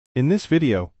In this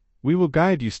video, we will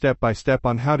guide you step by step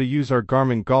on how to use our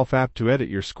Garmin Golf app to edit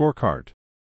your scorecard.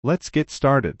 Let's get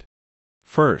started.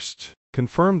 First,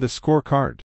 confirm the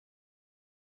scorecard.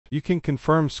 You can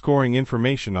confirm scoring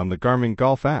information on the Garmin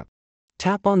Golf app.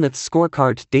 Tap on the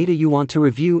scorecard data you want to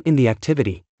review in the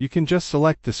activity. You can just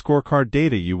select the scorecard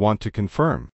data you want to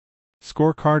confirm.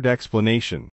 Scorecard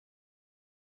Explanation.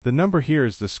 The number here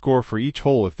is the score for each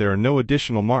hole if there are no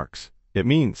additional marks. It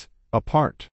means a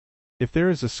part. If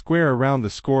there is a square around the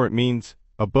score, it means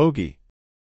a bogey.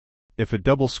 If a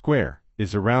double square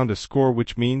is around a score,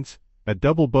 which means a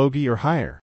double bogey or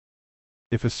higher.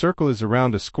 If a circle is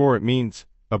around a score, it means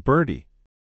a birdie.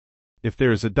 If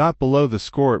there is a dot below the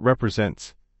score, it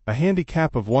represents a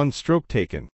handicap of 1 stroke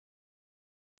taken.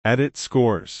 Edit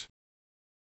scores.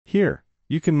 Here,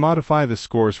 you can modify the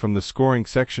scores from the scoring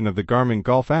section of the Garmin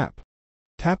Golf app.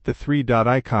 Tap the 3-dot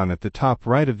icon at the top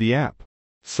right of the app.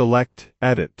 Select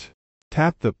Edit.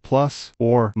 Tap the plus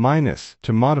or minus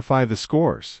to modify the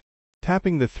scores.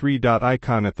 Tapping the 3-dot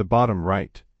icon at the bottom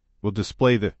right will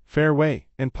display the fairway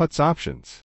and putts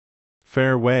options.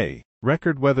 Fairway.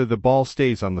 Record whether the ball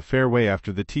stays on the fairway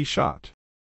after the tee shot.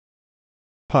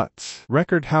 Putts.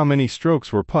 Record how many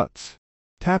strokes were putts.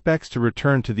 Tap X to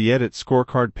return to the Edit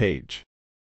Scorecard page.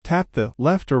 Tap the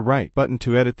left or right button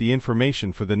to edit the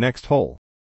information for the next hole.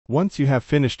 Once you have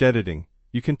finished editing,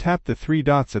 you can tap the 3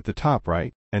 dots at the top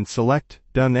right and select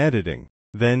Done Editing.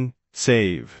 Then,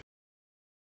 save.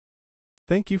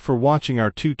 Thank you for watching our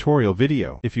tutorial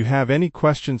video. If you have any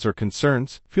questions or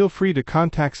concerns, feel free to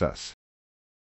contact us.